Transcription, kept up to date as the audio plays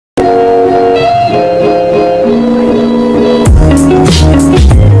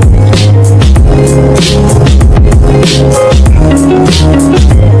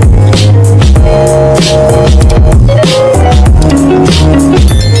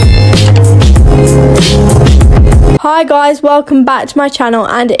Hi guys, welcome back to my channel,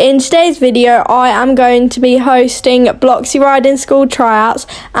 and in today's video I am going to be hosting Bloxy Riding School Tryouts,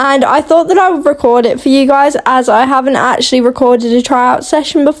 and I thought that I would record it for you guys as I haven't actually recorded a tryout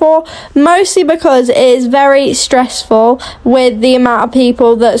session before, mostly because it is very stressful with the amount of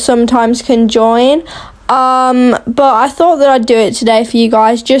people that sometimes can join. But I thought that I'd do it today for you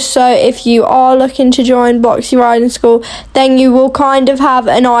guys, just so if you are looking to join Bloxy Riding School, then you will kind of have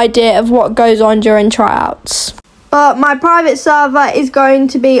an idea of what goes on during tryouts. But my private server is going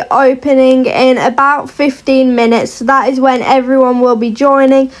to be opening in about 15 minutes, so that is when everyone will be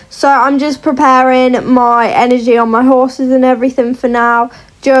joining. So I'm just preparing my energy on my horses and everything for now,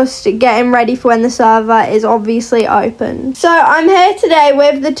 just getting ready for when the server is obviously open. So I'm here today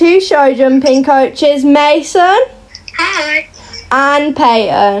with the two show jumping coaches, Mason. Hi. And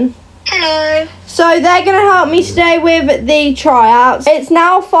Peyton. Hello. So they're going to help me today with the tryouts. It's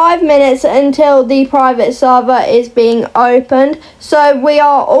now 5 minutes until the private server is being opened. So we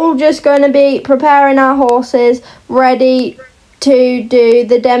are all just going to be preparing our horses, ready to do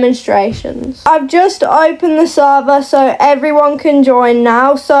the demonstrations. I've just opened the server so everyone can join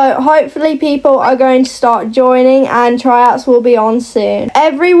now, so hopefully people are going to start joining and tryouts will be on soon.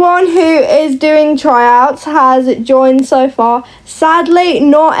 Everyone who is doing tryouts has joined so far. Sadly,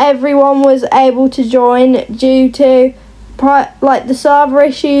 not everyone was able to join due to the server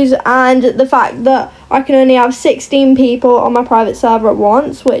issues and the fact that I can only have 16 people on my private server at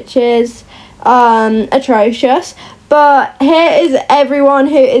once, which is atrocious. But here is everyone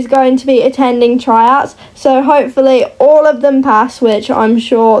who is going to be attending tryouts, so hopefully all of them pass, which I'm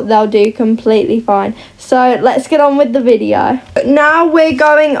sure they'll do completely fine. So let's get on with the video. Now we're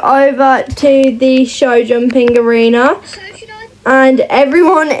going over to the show jumping arena, and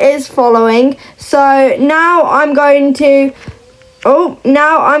everyone is following. So now I'm going to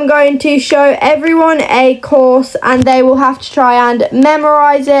show everyone a course, and they will have to try and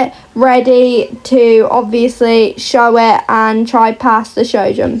memorize it, ready to obviously show it and try past the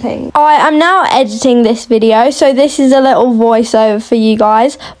show jumping. I am now editing this video, so this is a little voiceover for you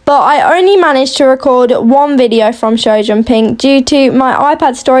guys, but I only managed to record one video from show jumping due to my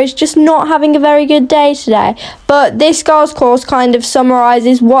iPad storage just not having a very good day today. But this girl's course kind of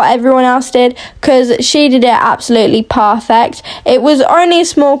summarizes what everyone else did, because she did it absolutely perfect. It was only a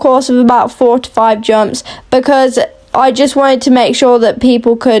small course of about 4 to 5 jumps, because I just wanted to make sure that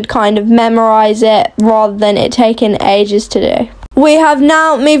people could kind of memorize it rather than it taking ages to do. We have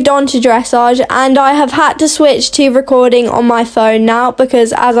now moved on to dressage, and I have had to switch to recording on my phone now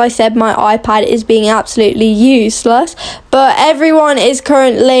because, as I said, my iPad is being absolutely useless. But everyone is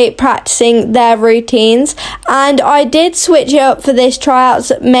currently practicing their routines, and I did switch it up for this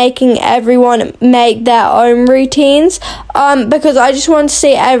tryouts, making everyone make their own routines because I just want to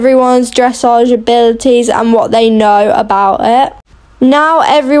see everyone's dressage abilities and what they know about it. Now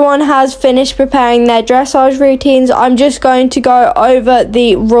everyone has finished preparing their dressage routines, I'm just going to go over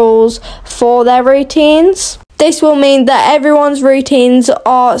the rules for their routines. This will mean that everyone's routines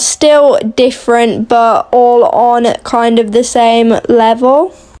are still different but all on kind of the same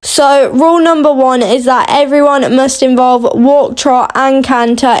level. So rule number 1 is that everyone must involve walk, trot and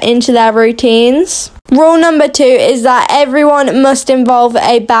canter into their routines. Rule number 2 is that everyone must involve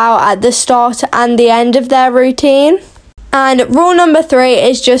a bow at the start and the end of their routine. And rule number 3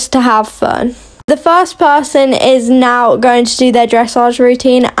 is just to have fun. The first person is now going to do their dressage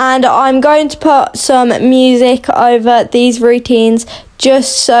routine, and I'm going to put some music over these routines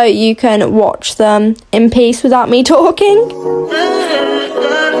just so you can watch them in peace without me talking.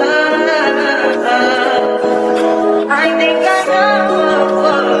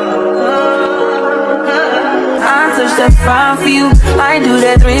 That 5 for you, I do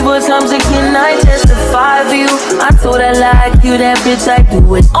that 3-4 times again, I testify for you. I told her like you, that bitch, I do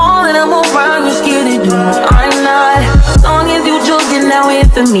it all and I'm around, you scared to do it. I'm not, as long as you joking now here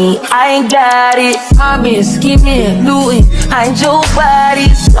for me, I ain't got it. I've been scheming, looting, hide your body.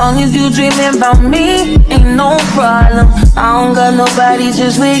 As long as you dreaming about me, ain't no problem. I don't got nobody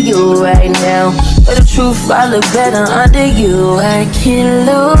just with you right now, but the truth, I look better under you. I can't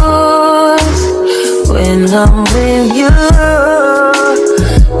lose when I'm with you.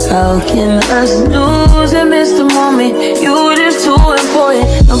 How can us lose and miss the moment? You just too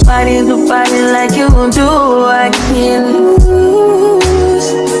important. Nobody's like you do. I can't lose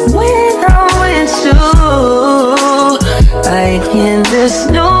when I'm with you. I can't just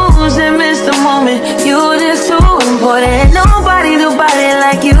lose and miss the moment. You just too important. Nobody's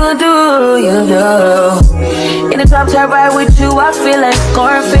like you do. You do. In the top ride with you, I feel like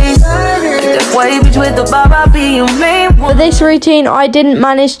Scarface. That white bitch with the bob, I'll be your main one. For this routine, I didn't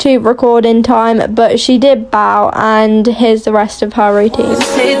manage to record in time, but she did bow, and here's the rest of her routine.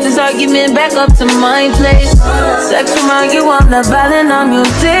 Take this argument back up to my place. Sex remind you I'm not violent, I'm your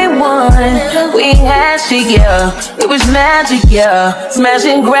day one. We ain't had shit, yeah. It was magic, yeah. Smash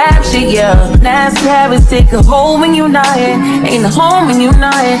and grab shit, yeah. Nasty habits take a hold when you're not here. Ain't a home when you're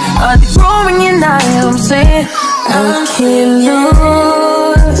not here. The grow when you're not here. I'm saying I can't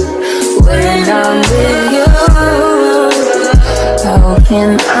lose when I'm with you. How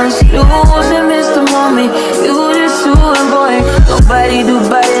can I lose and miss the moment? You just doing, boy. Nobody do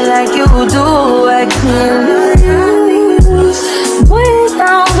body like you do. I can't lose when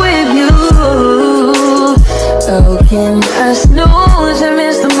I'm with you. How can I snooze and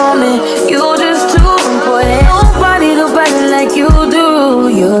miss the moment? You just doing, boy. Nobody do body like you do.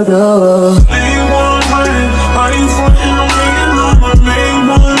 You do. I ain't frontin', I'm laying on my main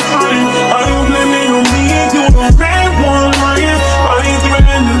one crying. I don't blame it on me, you the main one lying. I ain't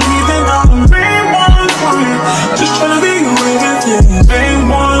threatening anything, I'm the main one crying. Just tryna be with you, main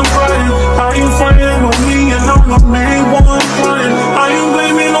one crying. I ain't frontin' on me, and I'm the main one crying. I ain't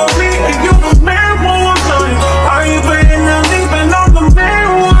blaming on me, and you the main one crying. I ain't playing nothing, but I'm the main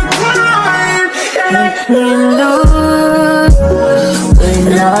one crying. I can't lose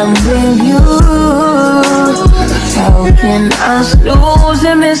when I'm with you. How can I snooze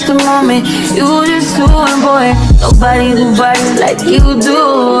and miss the moment? You just doing, boy. Nobody do body like you do.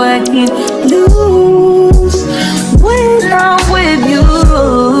 I can't lose when I'm with you.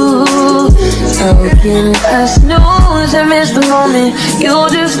 How can I snooze and miss the moment? You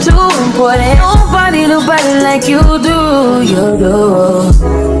just doing, boy. Nobody do body like you do. You do.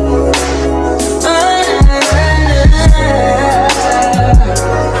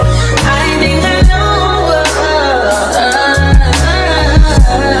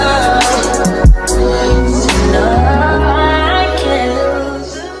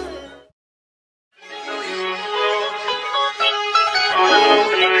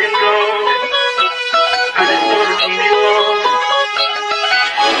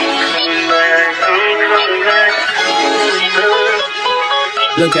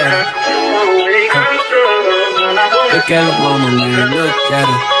 Look at her. Look at her mama, man. Look at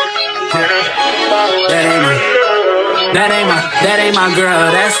her. That ain't my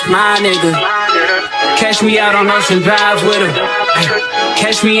girl. That's my nigga. Catch me out on Ocean Drive with her.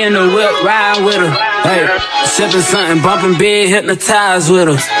 Catch me in the whip, ride with her. Hey, sipping something, bumping big, hypnotized with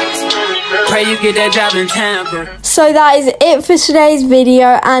her. Pray you get that job in Tampa. So that is it for today's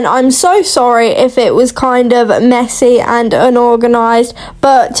video, and I'm so sorry if it was kind of messy and unorganised,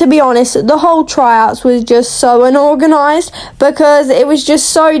 but to be honest, the whole tryouts was just so unorganised because it was just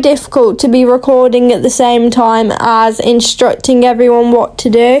so difficult to be recording at the same time as instructing everyone what to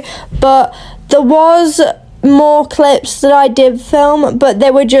do. But there was more clips that I did film, but they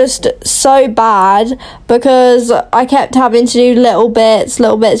were just so bad because I kept having to do little bits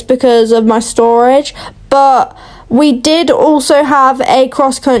because of my storage. But we did also have a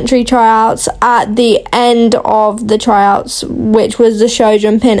cross-country tryouts at the end of the tryouts, which was the show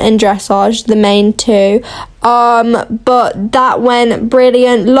jumping and dressage, the main two. But that went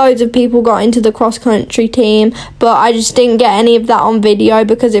brilliant. Loads of people got into the cross-country team, but I just didn't get any of that on video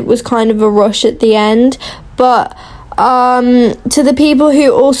because it was kind of a rush at the end. But to the people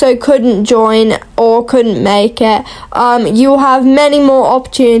who also couldn't join or couldn't make it, you will have many more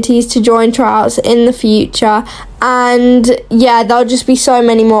opportunities to join tryouts in the future, and yeah, there'll just be so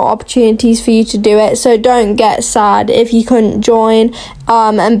many more opportunities for you to do it, so don't get sad if you couldn't join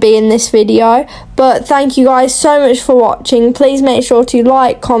and be in this video. But thank you guys so much for watching. Please make sure to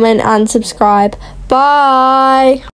like, comment and subscribe. Bye.